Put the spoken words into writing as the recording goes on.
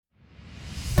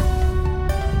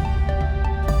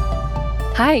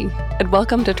Hi, and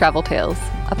welcome to Travel Tales,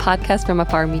 a podcast from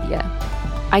Afar Media.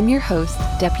 I'm your host,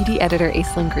 Deputy Editor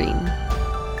Aislinn Green.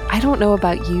 I don't know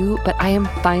about you, but I am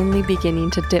finally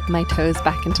beginning to dip my toes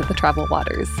back into the travel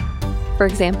waters. For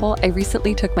example, I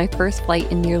recently took my first flight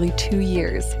in nearly 2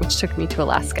 years, which took me to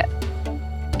Alaska.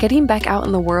 Getting back out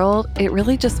in the world, it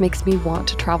really just makes me want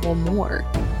to travel more.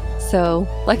 So,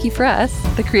 lucky for us,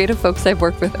 the creative folks I've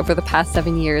worked with over the past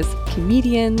 7 years,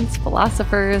 comedians,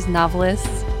 philosophers,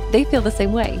 novelists, they feel the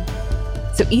same way.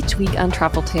 So each week on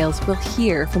Travel Tales, we'll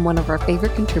hear from one of our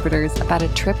favorite contributors about a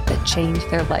trip that changed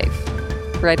their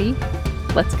life. Ready?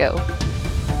 Let's go.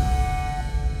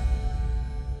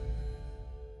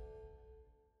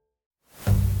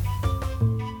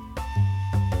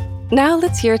 Now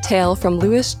let's hear a tale from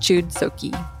Louis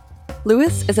Chud-Soki.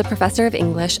 Louis is a professor of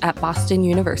English at Boston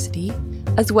University,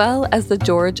 as well as the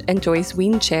George and Joyce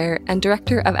Wein Chair and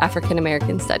Director of African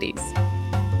American Studies.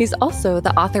 He's also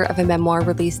the author of a memoir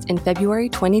released in February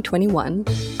 2021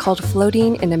 called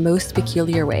Floating in a Most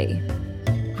Peculiar Way.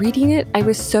 Reading it, I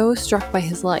was so struck by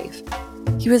his life.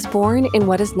 He was born in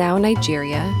what is now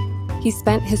Nigeria. He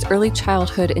spent his early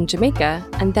childhood in Jamaica,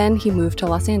 and then he moved to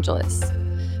Los Angeles.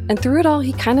 And through it all,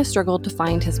 he kind of struggled to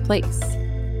find his place.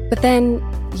 But then,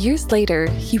 years later,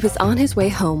 he was on his way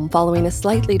home following a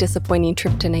slightly disappointing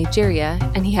trip to Nigeria,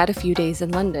 and he had a few days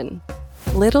in London.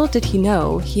 Little did he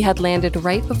know he had landed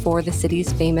right before the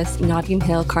city's famous Notting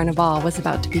Hill Carnival was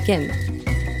about to begin.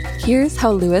 Here's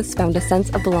how Louis found a sense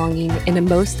of belonging in a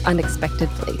most unexpected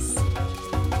place.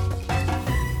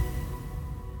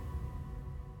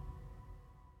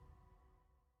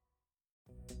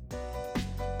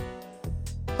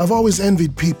 I've always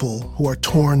envied people who are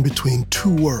torn between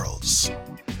two worlds.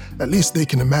 At least they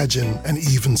can imagine an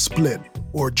even split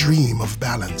or dream of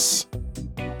balance.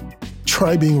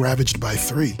 Try being ravaged by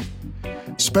 3,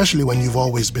 especially when you've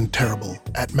always been terrible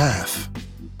at math,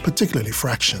 particularly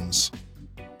fractions.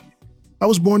 I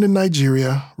was born in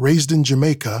Nigeria, raised in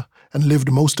Jamaica, and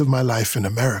lived most of my life in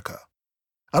America.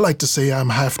 I like to say I'm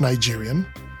half Nigerian,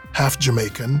 half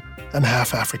Jamaican, and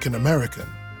half African American.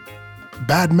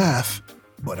 Bad math,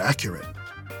 but accurate.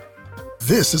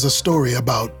 This is a story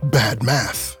about bad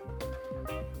math.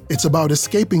 It's about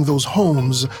escaping those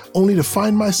homes only to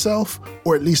find myself,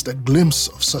 or at least a glimpse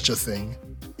of such a thing,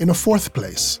 in a 4th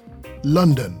place,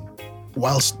 London,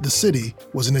 whilst the city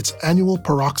was in its annual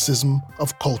paroxysm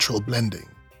of cultural blending,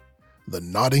 the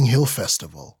Notting Hill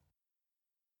Festival.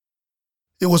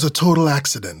 It was a total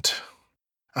accident.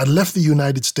 I'd left the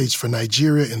United States for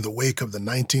Nigeria in the wake of the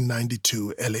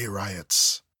 1992 LA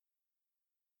riots.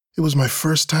 It was my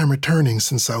first time returning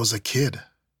since I was a kid.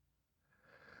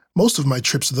 Most of my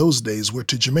trips those days were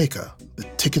to Jamaica. The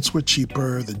tickets were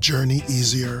cheaper, the journey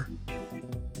easier.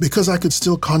 Because I could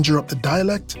still conjure up the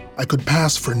dialect, I could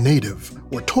pass for native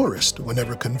or tourist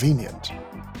whenever convenient.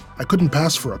 I couldn't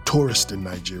pass for a tourist in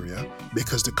Nigeria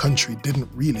because the country didn't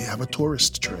really have a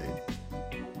tourist trade.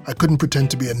 I couldn't pretend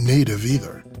to be a native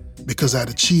either because I'd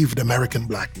achieved American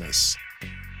blackness.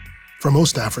 For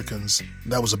most Africans,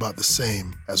 that was about the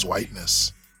same as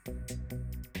whiteness.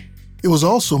 It was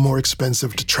also more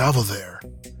expensive to travel there.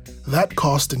 That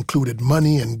cost included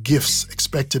money and gifts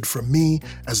expected from me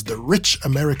as the rich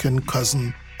American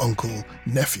cousin, uncle,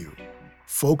 nephew.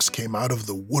 Folks came out of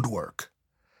the woodwork.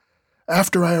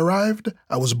 After I arrived,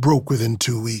 I was broke within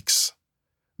 2 weeks.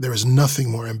 There is nothing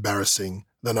more embarrassing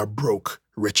than a broke,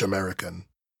 rich American.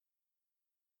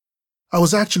 I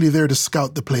was actually there to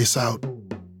scout the place out.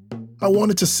 I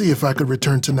wanted to see if I could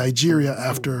return to Nigeria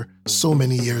after so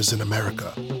many years in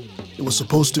America. It was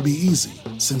supposed to be easy,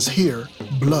 since here,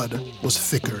 blood was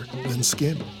thicker than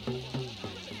skin.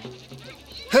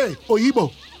 Hey,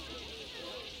 Oyibo!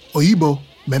 Oyibo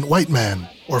meant white man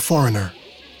or foreigner.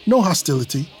 No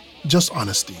hostility, just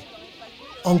honesty.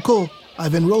 Uncle,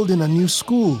 I've enrolled in a new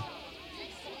school.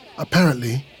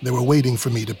 Apparently, they were waiting for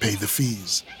me to pay the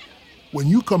fees. When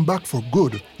you come back for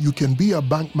good, you can be a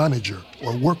bank manager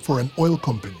or work for an oil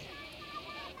company.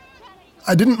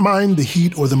 I didn't mind the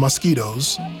heat or the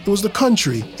mosquitoes. It was the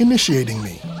country initiating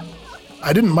me.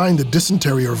 I didn't mind the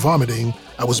dysentery or vomiting.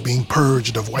 I was being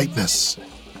purged of whiteness.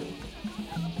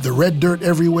 The red dirt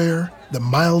everywhere, the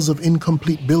miles of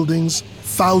incomplete buildings,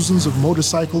 thousands of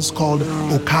motorcycles called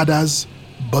Okadas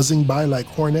buzzing by like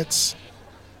hornets.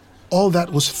 All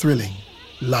that was thrilling,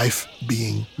 life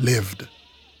being lived.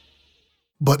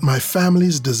 But my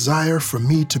family's desire for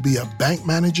me to be a bank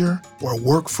manager or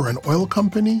work for an oil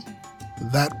company,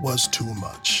 that was too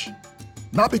much.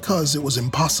 Not because it was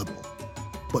impossible,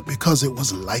 but because it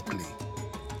was likely.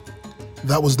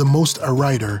 That was the most a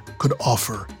writer could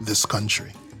offer this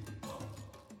country.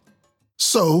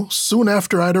 So, soon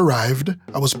after I'd arrived,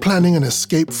 I was planning an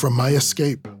escape from my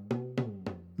escape.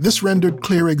 This rendered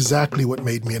clear exactly what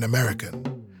made me an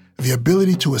American: the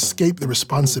ability to escape the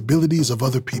responsibilities of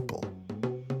other people,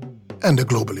 and a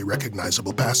globally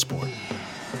recognizable passport.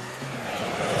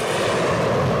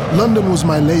 London was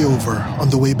my layover on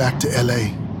the way back to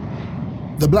LA.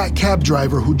 The black cab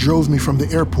driver who drove me from the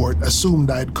airport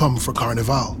assumed I'd come for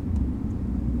Carnival.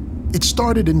 It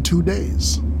started in 2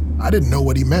 days. I didn't know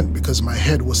what he meant because my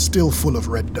head was still full of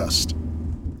red dust,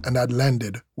 and I'd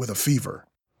landed with a fever.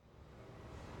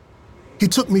 He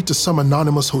took me to some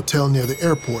anonymous hotel near the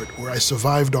airport where I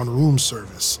survived on room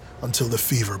service until the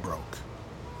fever broke.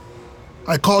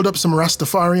 I called up some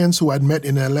Rastafarians who I'd met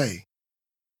in LA.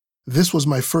 This was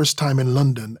my first time in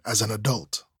London as an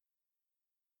adult.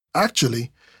 Actually,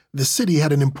 the city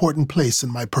had an important place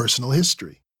in my personal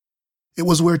history. It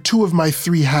was where 2 of my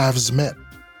 3 halves met: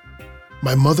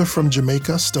 my mother from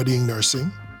Jamaica studying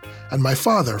nursing, and my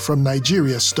father from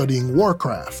Nigeria studying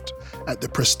warcraft at the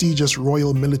prestigious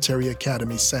Royal Military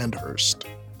Academy, Sandhurst.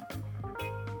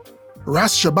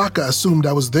 Ras Shabaka assumed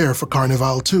I was there for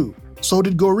Carnival too. So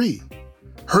did Gori.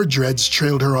 Her dreads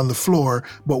trailed her on the floor,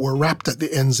 but were wrapped at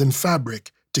the ends in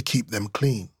fabric to keep them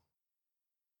clean.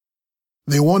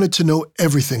 They wanted to know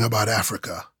everything about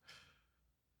Africa.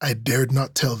 I dared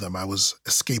not tell them I was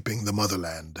escaping the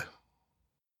motherland.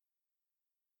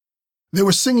 They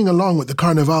were singing along with the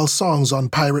Carnival songs on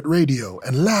pirate radio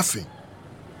and laughing.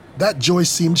 That joy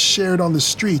seemed shared on the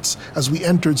streets as we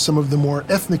entered some of the more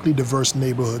ethnically diverse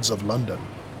neighborhoods of London.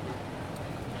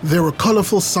 There were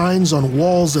colorful signs on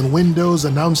walls and windows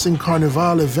announcing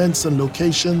Carnival events and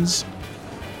locations.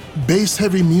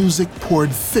 Bass-heavy music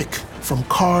poured thick from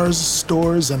cars,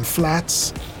 stores, and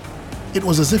flats. It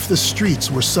was as if the streets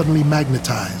were suddenly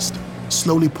magnetized,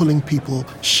 slowly pulling people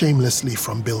shamelessly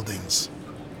from buildings.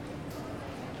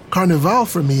 Carnival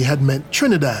for me had meant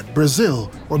Trinidad, Brazil,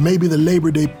 or maybe the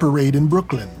Labor Day parade in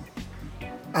Brooklyn.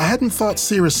 I hadn't thought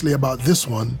seriously about this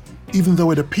one, even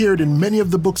though it appeared in many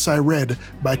of the books I read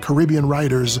by Caribbean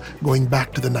writers going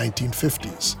back to the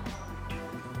 1950s.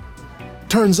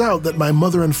 Turns out that my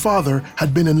mother and father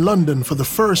had been in London for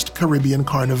the first Caribbean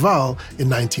Carnival in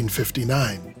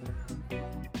 1959.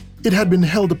 It had been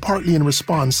held partly in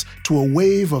response to a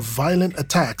wave of violent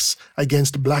attacks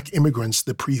against black immigrants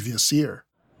the previous year.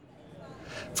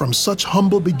 From such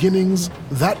humble beginnings,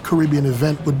 that Caribbean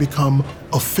event would become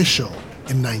official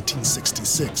in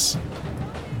 1966.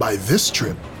 By this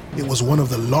trip, it was one of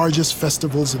the largest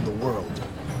festivals in the world.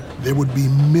 There would be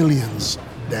millions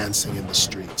dancing in the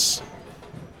streets.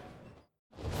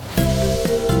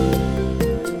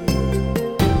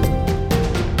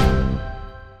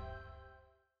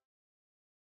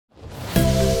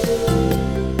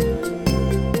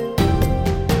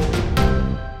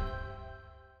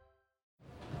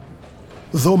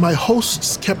 Though my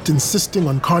hosts kept insisting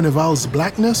on Carnival's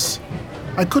blackness,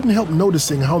 I couldn't help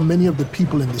noticing how many of the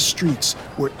people in the streets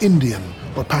were Indian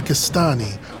or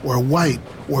Pakistani or white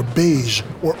or beige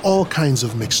or all kinds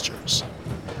of mixtures.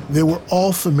 They were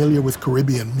all familiar with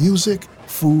Caribbean music,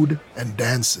 food, and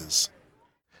dances.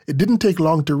 It didn't take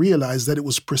long to realize that it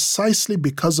was precisely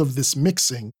because of this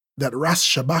mixing that Ras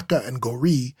Shabaka and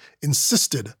Gori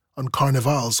insisted on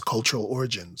Carnival's cultural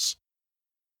origins.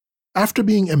 After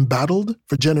being embattled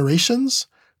for generations,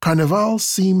 Carnival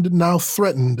seemed now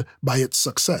threatened by its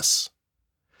success.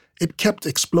 It kept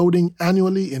exploding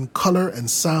annually in color and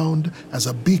sound as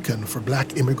a beacon for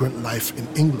black immigrant life in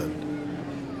England.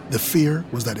 The fear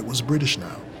was that it was British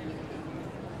now.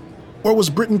 Or was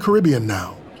Britain Caribbean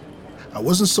now? I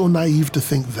wasn't so naive to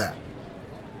think that.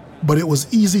 But it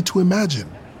was easy to imagine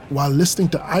while listening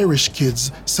to Irish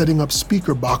kids setting up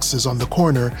speaker boxes on the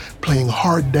corner playing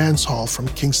hard dancehall from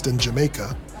Kingston,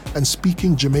 Jamaica, and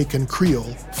speaking Jamaican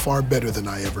Creole far better than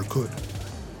I ever could.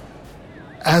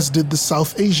 As did the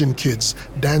South Asian kids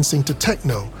dancing to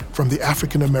techno from the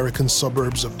African-American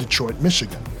suburbs of Detroit,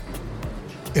 Michigan.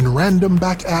 In random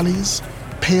back alleys,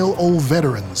 pale old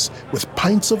veterans with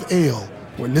pints of ale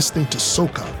were listening to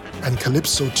soca and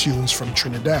calypso tunes from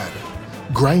Trinidad,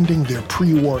 grinding their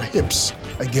pre-war hips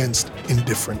against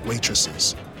indifferent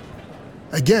waitresses.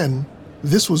 Again,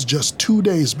 this was just 2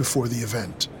 days before the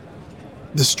event.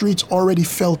 The streets already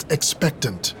felt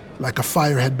expectant, like a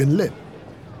fire had been lit.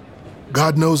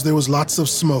 God knows there was lots of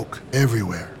smoke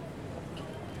everywhere.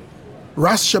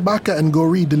 Ras Shabaka and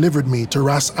Gori delivered me to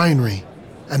Ras Ainri,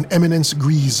 an eminence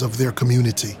grise of their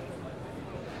community.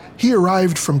 He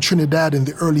arrived from Trinidad in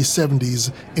the early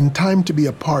 70s in time to be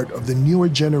a part of the newer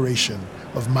generation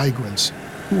of migrants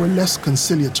who were less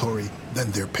conciliatory than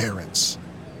their parents.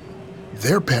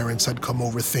 Their parents had come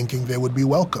over thinking they would be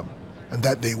welcome, and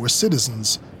that they were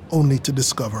citizens, only to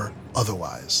discover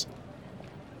otherwise.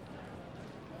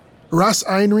 Ras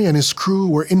Ainri and his crew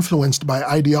were influenced by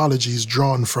ideologies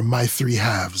drawn from my three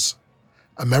halves: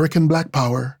 American Black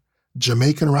Power,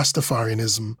 Jamaican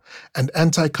Rastafarianism, and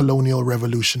anti-colonial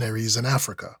revolutionaries in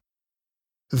Africa.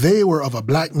 They were of a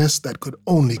blackness that could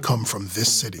only come from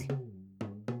this city.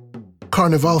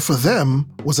 Carnival for them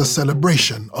was a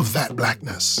celebration of that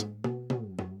blackness,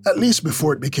 at least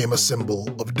before it became a symbol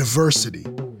of diversity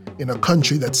in a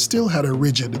country that still had a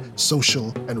rigid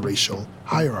social and racial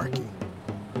hierarchy.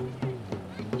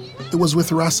 It was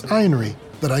with Ras Ainri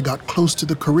that I got close to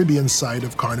the Caribbean side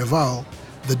of Carnival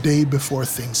the day before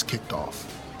things kicked off.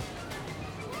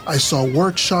 I saw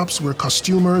workshops where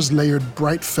costumers layered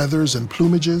bright feathers and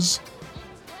plumages.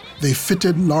 They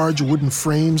fitted large wooden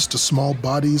frames to small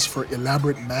bodies for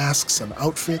elaborate masks and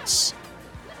outfits.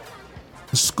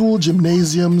 In school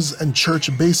gymnasiums and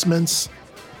church basements,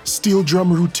 steel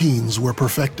drum routines were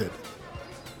perfected.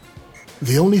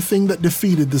 The only thing that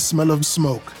defeated the smell of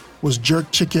smoke was jerk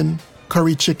chicken,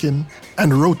 curry chicken,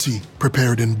 and roti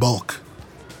prepared in bulk.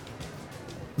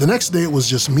 The next day it was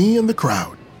just me and the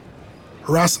crowd.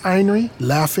 Ras Ainri,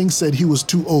 laughing, said he was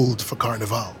too old for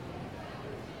Carnival.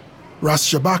 Ras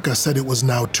Shabaka said it was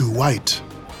now too white.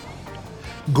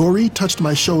 Gori touched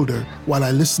my shoulder while I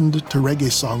listened to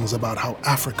reggae songs about how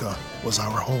Africa was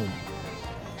our home.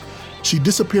 She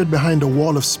disappeared behind a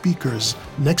wall of speakers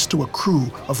next to a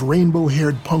crew of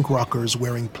rainbow-haired punk rockers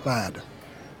wearing plaid.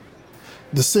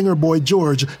 The singer Boy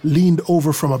George leaned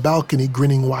over from a balcony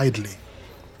grinning widely.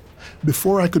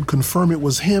 Before I could confirm it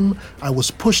was him, I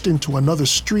was pushed into another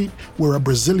street where a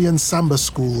Brazilian samba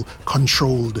school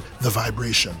controlled the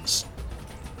vibrations.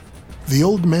 The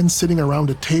old men sitting around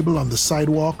a table on the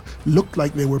sidewalk looked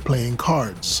like they were playing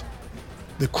cards.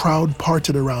 The crowd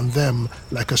parted around them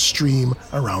like a stream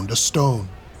around a stone.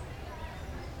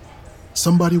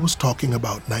 Somebody was talking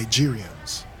about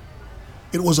Nigerians.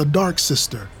 It was a dark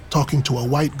sister talking to a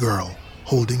white girl,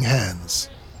 holding hands.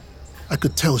 I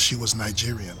could tell she was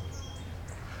Nigerian.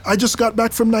 "I just got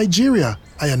back from Nigeria,"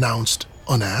 I announced,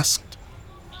 unasked.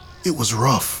 It was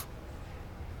rough.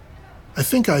 I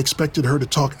think I expected her to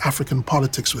talk African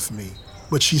politics with me,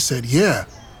 but she said, "Yeah,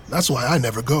 that's why I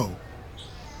never go."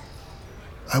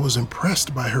 I was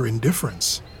impressed by her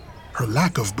indifference, her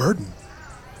lack of burden.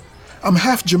 "I'm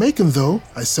half Jamaican, though,"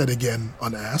 I said again,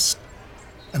 unasked.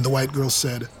 And the white girl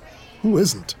said, "Who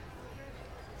isn't?"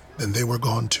 Then they were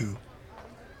gone too.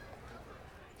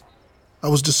 I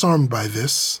was disarmed by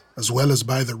this, as well as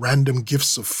by the random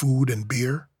gifts of food and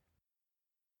beer.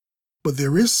 But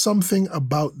there is something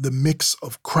about the mix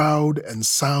of crowd and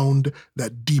sound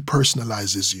that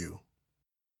depersonalizes you.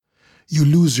 You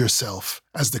lose yourself,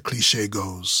 as the cliche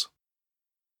goes.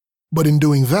 But in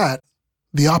doing that,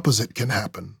 the opposite can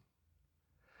happen.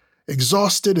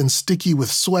 Exhausted and sticky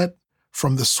with sweat,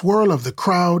 from the swirl of the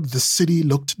crowd, the city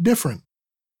looked different.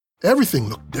 Everything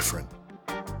looked different.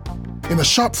 In a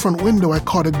shop front window, I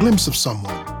caught a glimpse of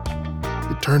someone.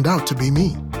 It turned out to be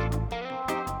me.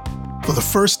 For the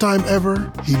first time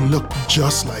ever, he looked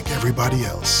just like everybody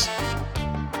else.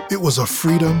 It was a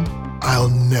freedom I'll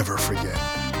never forget.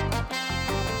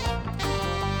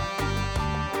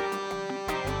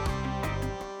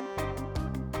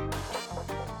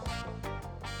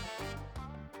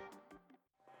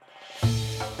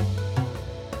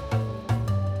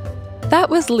 That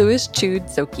was Louis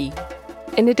Chud Zoki.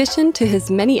 In addition to his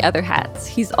many other hats,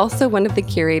 he's also one of the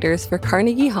curators for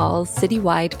Carnegie Hall's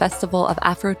citywide Festival of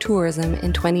Afro-Tourism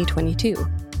in 2022.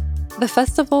 The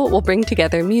festival will bring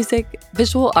together music,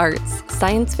 visual arts,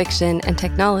 science fiction, and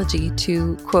technology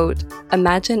to, quote,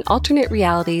 imagine alternate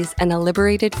realities and a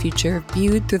liberated future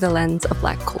viewed through the lens of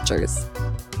Black cultures.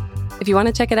 If you want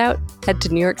to check it out, head to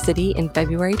New York City in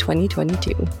February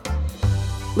 2022.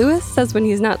 Louis says when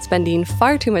he's not spending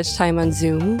far too much time on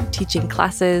Zoom, teaching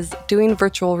classes, doing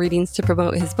virtual readings to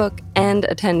promote his book, and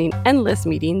attending endless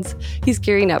meetings, he's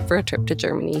gearing up for a trip to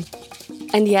Germany.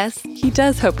 And yes, he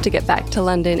does hope to get back to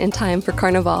London in time for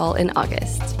Carnival in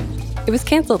August. It was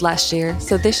canceled last year,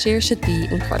 so this year should be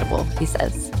incredible, he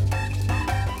says.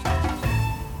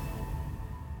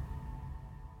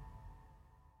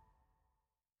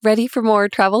 Ready for more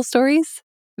travel stories?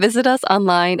 Visit us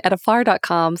online at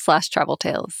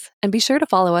afar.com/traveltales, and be sure to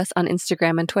follow us on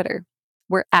Instagram and Twitter.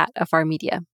 We're at Afar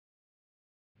Media.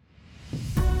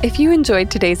 If you enjoyed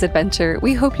today's adventure,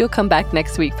 we hope you'll come back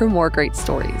next week for more great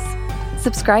stories.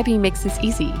 Subscribing makes this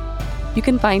easy. You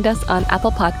can find us on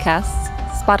Apple Podcasts,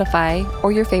 Spotify,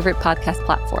 or your favorite podcast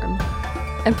platform.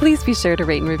 And please be sure to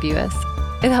rate and review us.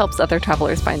 It helps other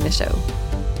travelers find the show.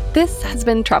 This has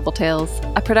been Travel Tales,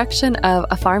 a production of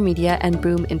Afar Media and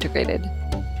Boom Integrated.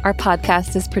 Our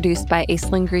podcast is produced by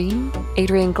Aislinn Green,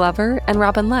 Adrian Glover, and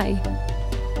Robin Lai.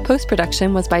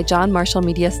 Post-production was by John Marshall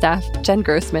Media staff Jen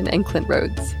Grossman and Clint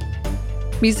Rhodes.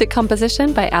 Music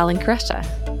composition by Alan Koresha.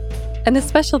 And a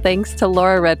special thanks to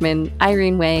Laura Redman,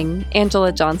 Irene Wang,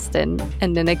 Angela Johnston,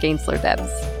 and Nina Gainsler-Debs.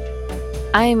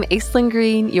 I'm Aislinn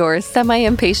Green, your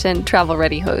semi-impatient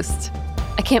travel-ready host.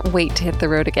 I can't wait to hit the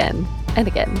road again and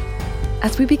again.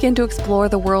 As we begin to explore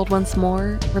the world once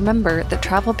more, remember that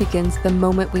travel begins the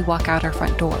moment we walk out our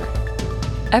front door.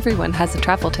 Everyone has a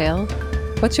travel tale.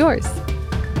 What's yours?